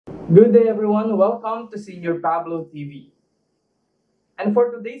Good day everyone, welcome to Senior Pablo TV. And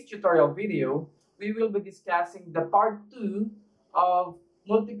for today's tutorial video, we will be discussing the part 2 of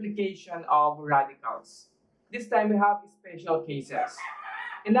multiplication of radicals. This time we have special cases.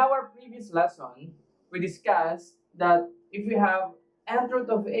 In our previous lesson, we discussed that if we have nth root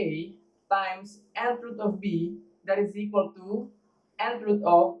of A times nth root of B, that is equal to nth root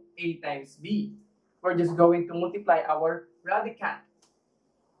of A times B. We're just going to multiply our radicand,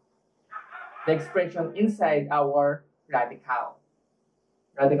 the expression inside our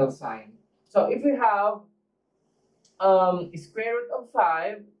radical sign. So if we have square root of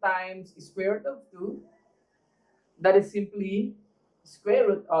 5 times square root of 2, that is simply square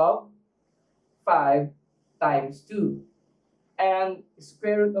root of 5 times 2. And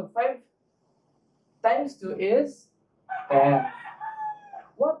square root of 5 times 2 is 10.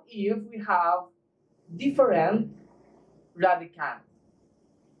 What if we have different radicand?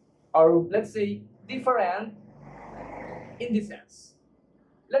 Or let's say different indices.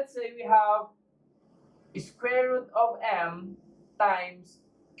 Let's say we have square root of m times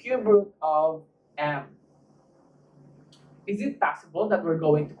cube root of m. Is it possible that we're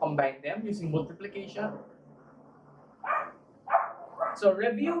going to combine them using multiplication? So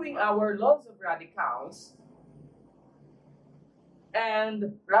reviewing our laws of radicals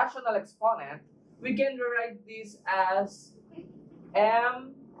and rational exponent, we can rewrite this as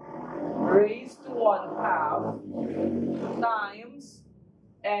m raised to 1/2 times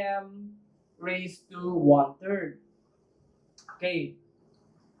m raised to 1/3. Okay.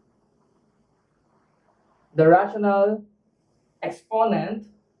 The rational exponent,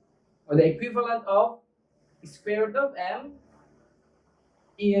 or the equivalent of square root of m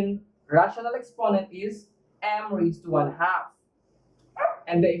in rational exponent is m raised to 1/2.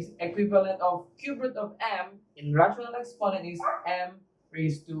 And the equivalent of cube root of m in rational exponent is m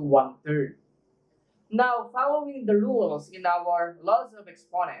raised to 1/3. Now, following the rules in our laws of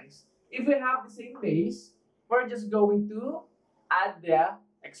exponents, if we have the same base, we're just going to add the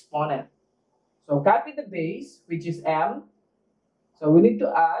exponent. So copy the base, which is m. So we need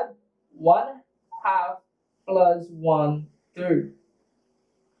to add 1/2 plus 1/3.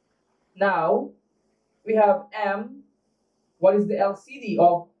 Now, we have m. What is the LCD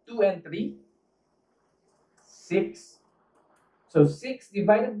of 2 and 3? 6. So 6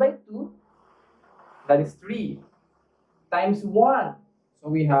 divided by 2, that is 3, times 1. So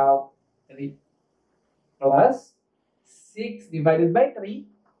we have 3 plus 6 divided by 3,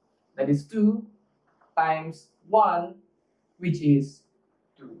 that is 2, times 1, which is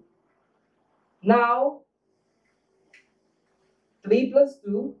 2. Now, 3 plus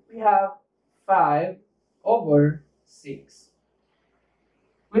 2, we have 5 over 6.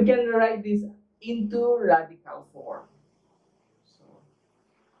 We can rewrite this into radical form. So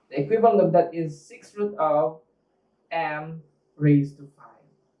the equivalent of that is 6 root of m raised to 5.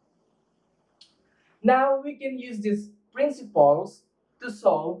 Now we can use these principles to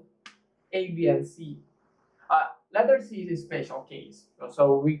solve A, B, and C. Letter C is a special case,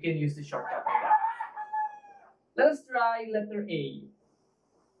 so we can use the shortcut on that. Let's try letter A.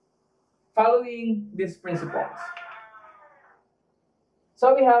 Following these principles.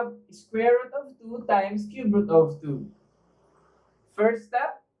 So we have square root of 2 times cube root of 2. First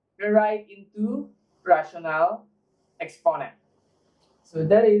step, rewrite into rational exponent. So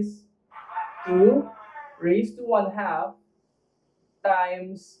that is 2 raised to 1/2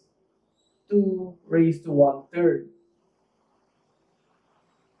 times 2 raised to 1/3.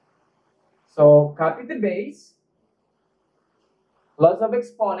 So copy the base, laws of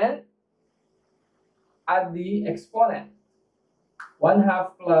exponent, add the exponent.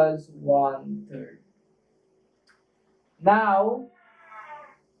 1/2 plus 1/3. Now,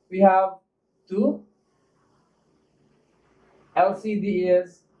 we have 2. LCD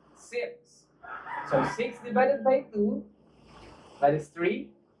is 6. So 6 divided by 2, that is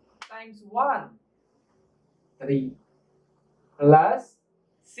 3, times 1, 3, plus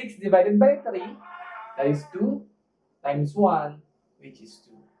 6 divided by 3, that is 2, times 1, which is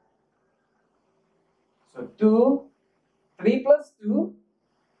 2. So 2, 3 plus 2,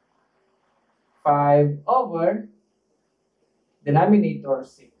 5 over denominator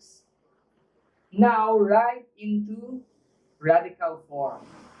 6. Now write into radical form.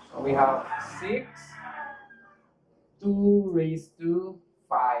 So we have 6, 2 raised to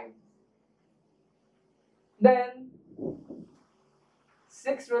 5. Then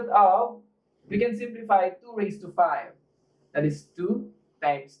 6 root of, we can simplify 2 raised to 5. That is 2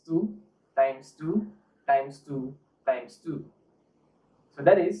 times 2 times 2 times 2 times 2. So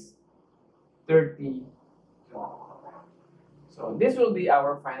that is 32. So So this will be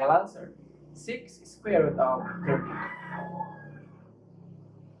our final answer. 6 square root of 32.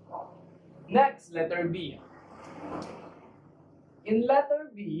 Next, letter B. In letter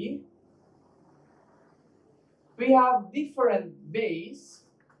B, we have different base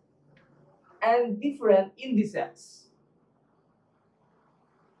and different indices.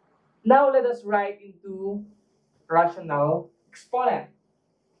 Now let us write into rational exponent.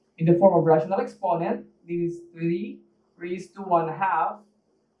 In the form of rational exponent, this is 3 raised to 1/2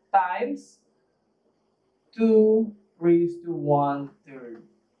 times 2 raised to 1/3.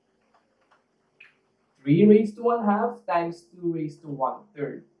 3 raised to 1/2 times 2 raised to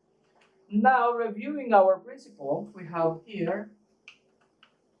 1/3. Now, reviewing our principle, we have here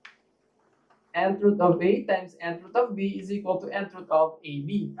nth root of A times nth root of B is equal to nth root of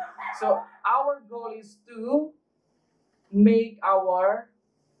AB. So, our goal is to make our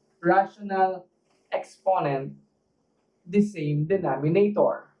rational exponent the same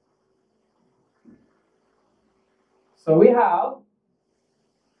denominator. So, we're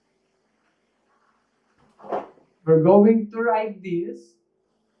going to write this.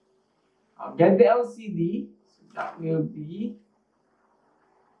 Get the LCD. So that will be,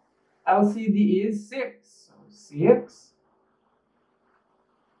 LCD is 6. So 6.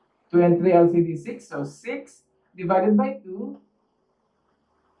 2 and 3 LCD is 6. So 6 divided by 2.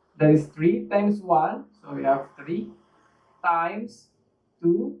 That is 3 times 1. So we have 3 times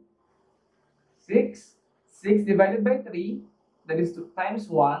 2. 6. 6 divided by 3. That is 2 times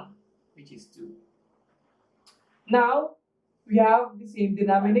 1, which is 2. Now, we have the same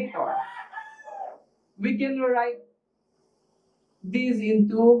denominator. We can write this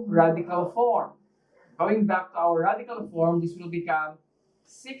into radical form. Going back to our radical form, this will become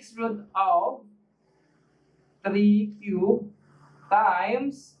 6 root of 3 cubed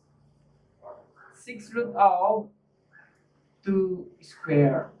times 6 root of 2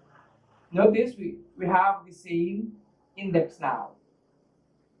 square. Notice we have the same index now.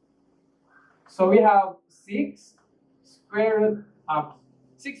 So we have 6 square root of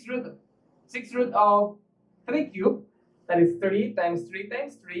 6 root of 3 cubed. That is 3 times 3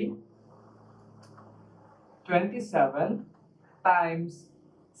 times 3. 27 times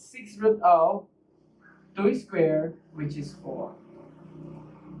 6 root of 2 square, which is 4.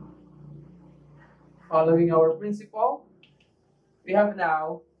 Following our principle, we have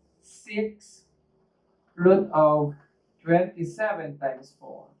now 6 root of 27 times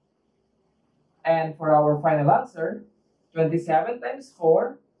 4. And for our final answer, 27 times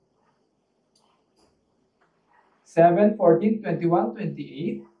 4, 7, 14, 21,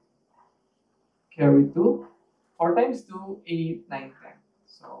 28, carry 2, 4 times 2, 8, 9, 10.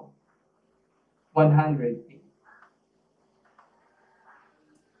 So, 108.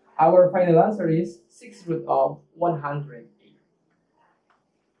 Our final answer is 6 root of 108.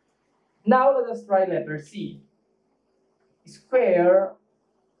 Now let us try letter C. Square.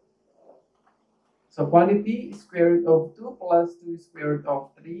 So quantity square root of 2 plus 2 square root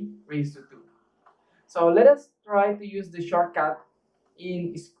of 3 raised to 2. So let us try to use the shortcut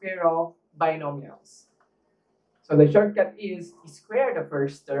in square of binomials. So the shortcut is square the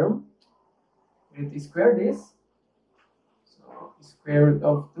first term. We need to square this. So square root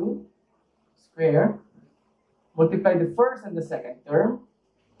of 2 square. Multiply the first and the second term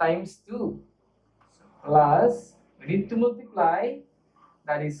times 2. So plus, we need to multiply,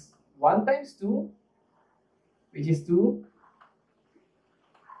 that is 1 times 2, which is 2.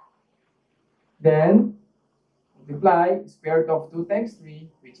 Then multiply square root of 2 times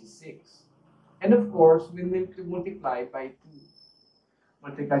 3, which is 6. And of course, we need to multiply by 2.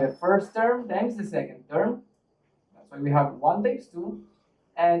 Multiply the first term times the second term. That's why we have 1 times 2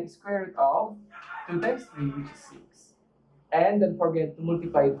 and square root of 2 times 3, which is 6. And don't forget to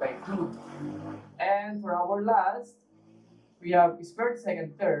multiply it by 2. And for our last, we have squared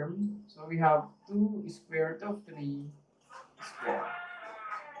second term. So we have 2 square root of 3 square.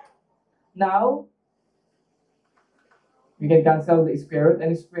 Now, we can cancel the square root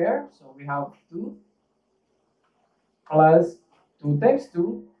and square. So we have 2 plus 2 times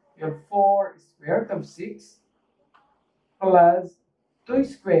 2. We have 4 square root of 6 plus 2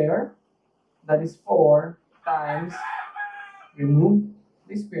 square. That is 4 times, remove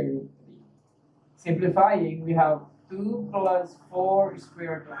the square root 3. Simplifying, we have 2 plus 4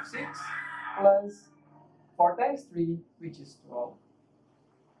 square root of 6 plus 4 times 3, which is 12.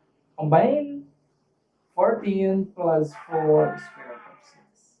 Combine 14 plus 4 square root of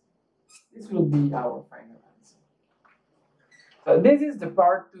 6. This will be our final answer. So this is the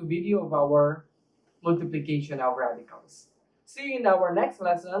part 2 video of our multiplication of radicals. See you in our next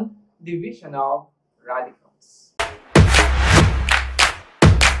lesson, division of radicals.